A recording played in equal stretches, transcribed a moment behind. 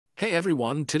Hey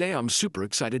everyone, today I'm super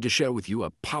excited to share with you a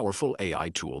powerful AI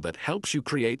tool that helps you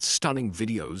create stunning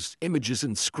videos, images,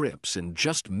 and scripts in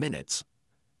just minutes.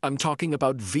 I'm talking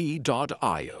about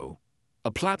VEED.io,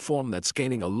 a platform that's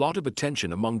gaining a lot of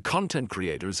attention among content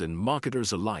creators and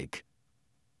marketers alike.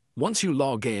 Once you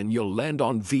log in, you'll land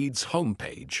on VEED's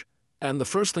homepage, and the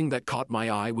first thing that caught my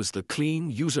eye was the clean,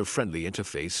 user-friendly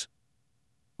interface.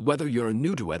 Whether you're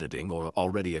new to editing or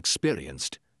already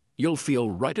experienced, you'll feel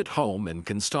right at home and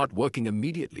can start working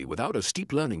immediately without a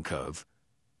steep learning curve.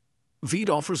 VEED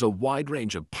offers a wide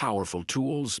range of powerful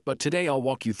tools, but today I'll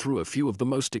walk you through a few of the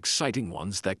most exciting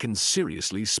ones that can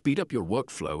seriously speed up your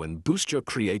workflow and boost your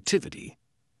creativity.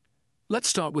 Let's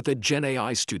start with the Gen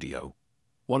AI Studio,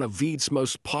 one of VEED's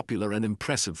most popular and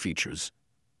impressive features.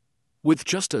 With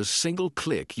just a single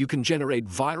click, you can generate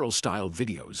viral-style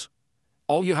videos.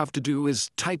 All you have to do is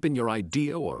type in your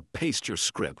idea or paste your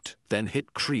script, then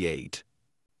hit Create.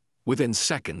 Within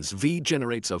seconds, VEED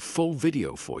generates a full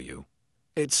video for you.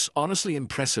 It's honestly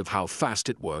impressive how fast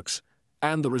it works,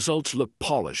 and the results look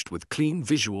polished with clean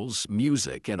visuals,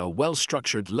 music, and a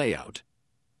well-structured layout.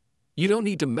 You don't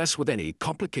need to mess with any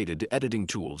complicated editing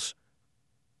tools.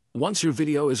 Once your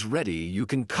video is ready, you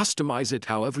can customize it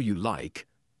however you like,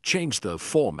 change the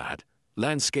format,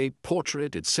 landscape,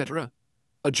 portrait, etc.,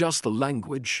 adjust the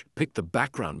language, pick the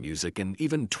background music, and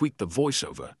even tweak the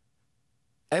voiceover.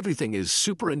 Everything is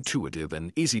super intuitive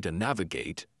and easy to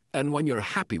navigate, and when you're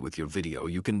happy with your video,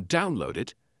 you can download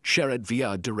it, share it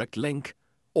via a direct link,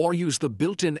 or use the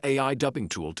built-in AI dubbing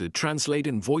tool to translate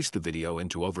and voice the video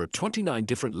into over 29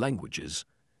 different languages,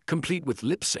 complete with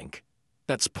lip sync.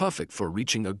 That's perfect for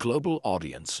reaching a global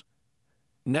audience.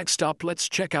 Next up, let's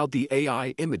check out the AI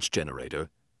Image Generator,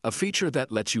 a feature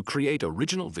that lets you create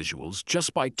original visuals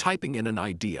just by typing in an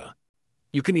idea.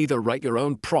 You can either write your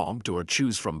own prompt or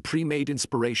choose from pre-made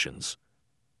inspirations.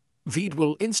 VEED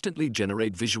will instantly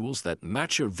generate visuals that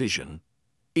match your vision.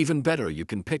 Even better, you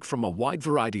can pick from a wide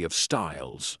variety of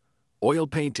styles: oil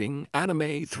painting,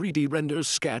 anime, 3D renders,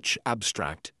 sketch,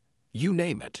 abstract, you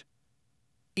name it.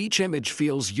 Each image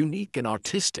feels unique and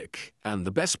artistic, and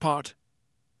the best part?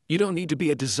 You don't need to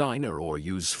be a designer or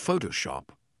use Photoshop.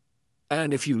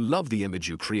 And if you love the image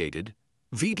you created,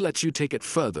 VEED lets you take it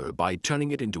further by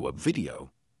turning it into a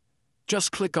video.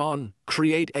 Just click on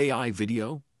Create AI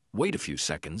Video, wait a few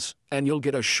seconds, and you'll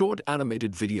get a short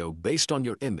animated video based on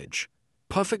your image,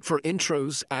 perfect for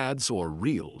intros, ads, or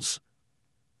reels.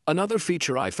 Another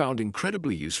feature I found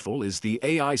incredibly useful is the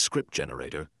AI Script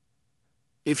Generator.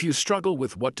 If you struggle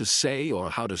with what to say or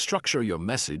how to structure your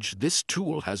message, this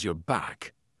tool has your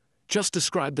back. Just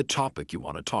describe the topic you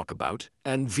want to talk about,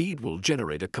 and VEED will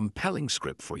generate a compelling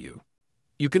script for you.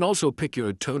 You can also pick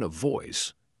your tone of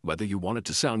voice, whether you want it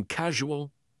to sound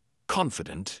casual,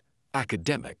 confident,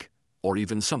 academic, or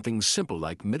even something simple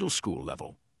like middle school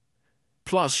level.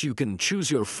 Plus, you can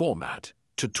choose your format,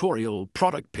 tutorial,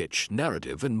 product pitch,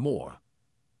 narrative, and more.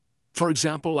 For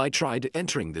example, I tried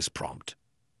entering this prompt.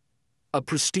 A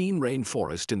pristine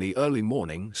rainforest in the early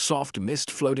morning, soft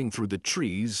mist floating through the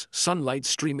trees, sunlight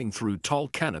streaming through tall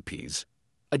canopies,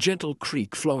 a gentle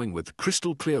creek flowing with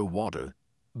crystal clear water,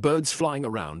 birds flying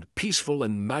around, peaceful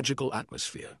and magical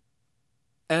atmosphere.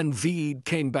 And VEED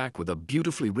came back with a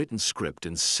beautifully written script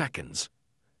in seconds.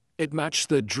 It matched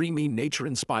the dreamy,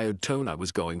 nature-inspired tone I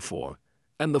was going for,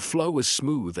 and the flow was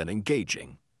smooth and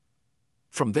engaging.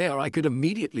 From there, I could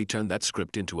immediately turn that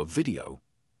script into a video.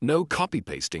 No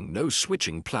copy-pasting, no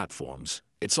switching platforms.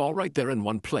 It's all right there in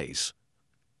one place.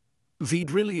 VEED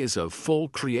really is a full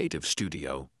creative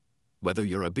studio. Whether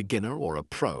you're a beginner or a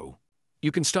pro,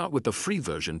 you can start with the free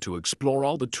version to explore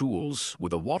all the tools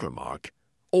with a watermark,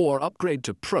 or upgrade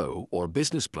to pro or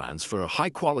business plans for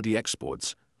high-quality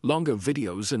exports, longer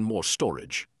videos, and more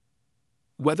storage.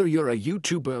 Whether you're a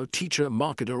YouTuber, teacher,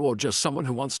 marketer, or just someone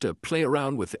who wants to play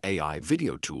around with AI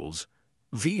video tools,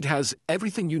 VEED has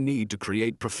everything you need to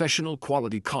create professional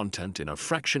quality content in a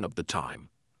fraction of the time.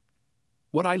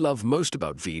 What I love most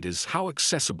about VEED is how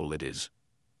accessible it is.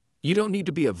 You don't need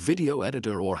to be a video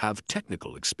editor or have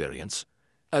technical experience.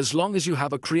 As long as you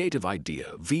have a creative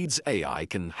idea, VEED's AI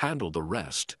can handle the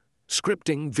rest.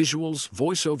 Scripting, visuals,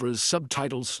 voiceovers,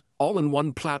 subtitles, all in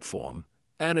one platform.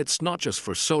 And it's not just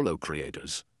for solo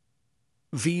creators.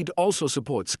 VEED also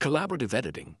supports collaborative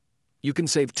editing. You can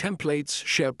save templates,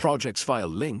 share projects via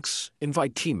links,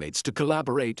 invite teammates to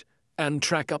collaborate, and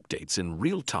track updates in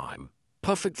real time,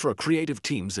 perfect for creative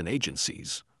teams and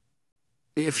agencies.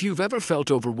 If you've ever felt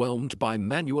overwhelmed by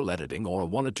manual editing or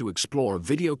wanted to explore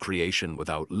video creation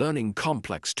without learning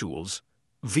complex tools,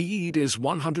 VEED is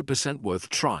 100% worth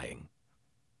trying.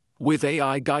 With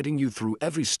AI guiding you through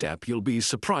every step, you'll be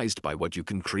surprised by what you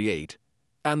can create.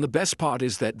 And the best part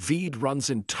is that VEED runs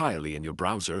entirely in your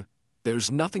browser.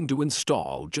 There's nothing to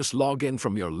install, just log in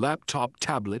from your laptop,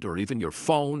 tablet, or even your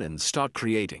phone and start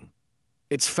creating.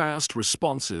 It's fast,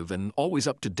 responsive, and always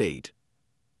up to date.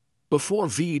 Before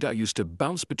VEED, I used to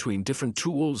bounce between different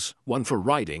tools, one for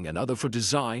writing, another for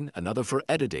design, another for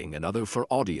editing, another for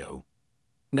audio.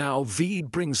 Now,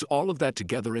 VEED brings all of that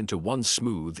together into one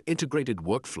smooth, integrated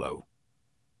workflow.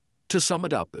 To sum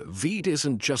it up, VEED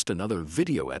isn't just another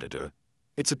video editor.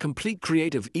 It's a complete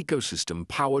creative ecosystem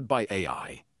powered by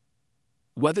AI.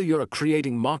 Whether you're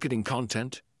creating marketing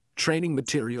content, training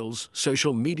materials,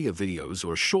 social media videos,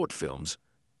 or short films,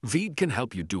 VEED can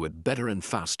help you do it better and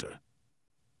faster.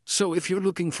 So if you're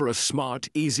looking for a smart,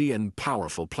 easy, and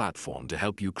powerful platform to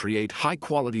help you create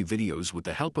high-quality videos with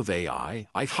the help of AI,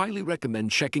 I highly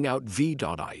recommend checking out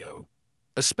VEED.io,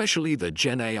 especially the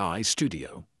Gen AI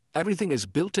Studio. Everything is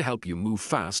built to help you move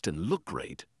fast and look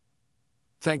great.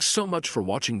 Thanks so much for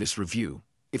watching this review.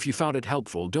 If you found it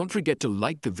helpful, don't forget to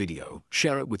like the video,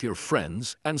 share it with your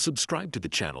friends, and subscribe to the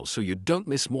channel so you don't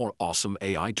miss more awesome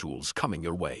AI tools coming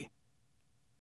your way.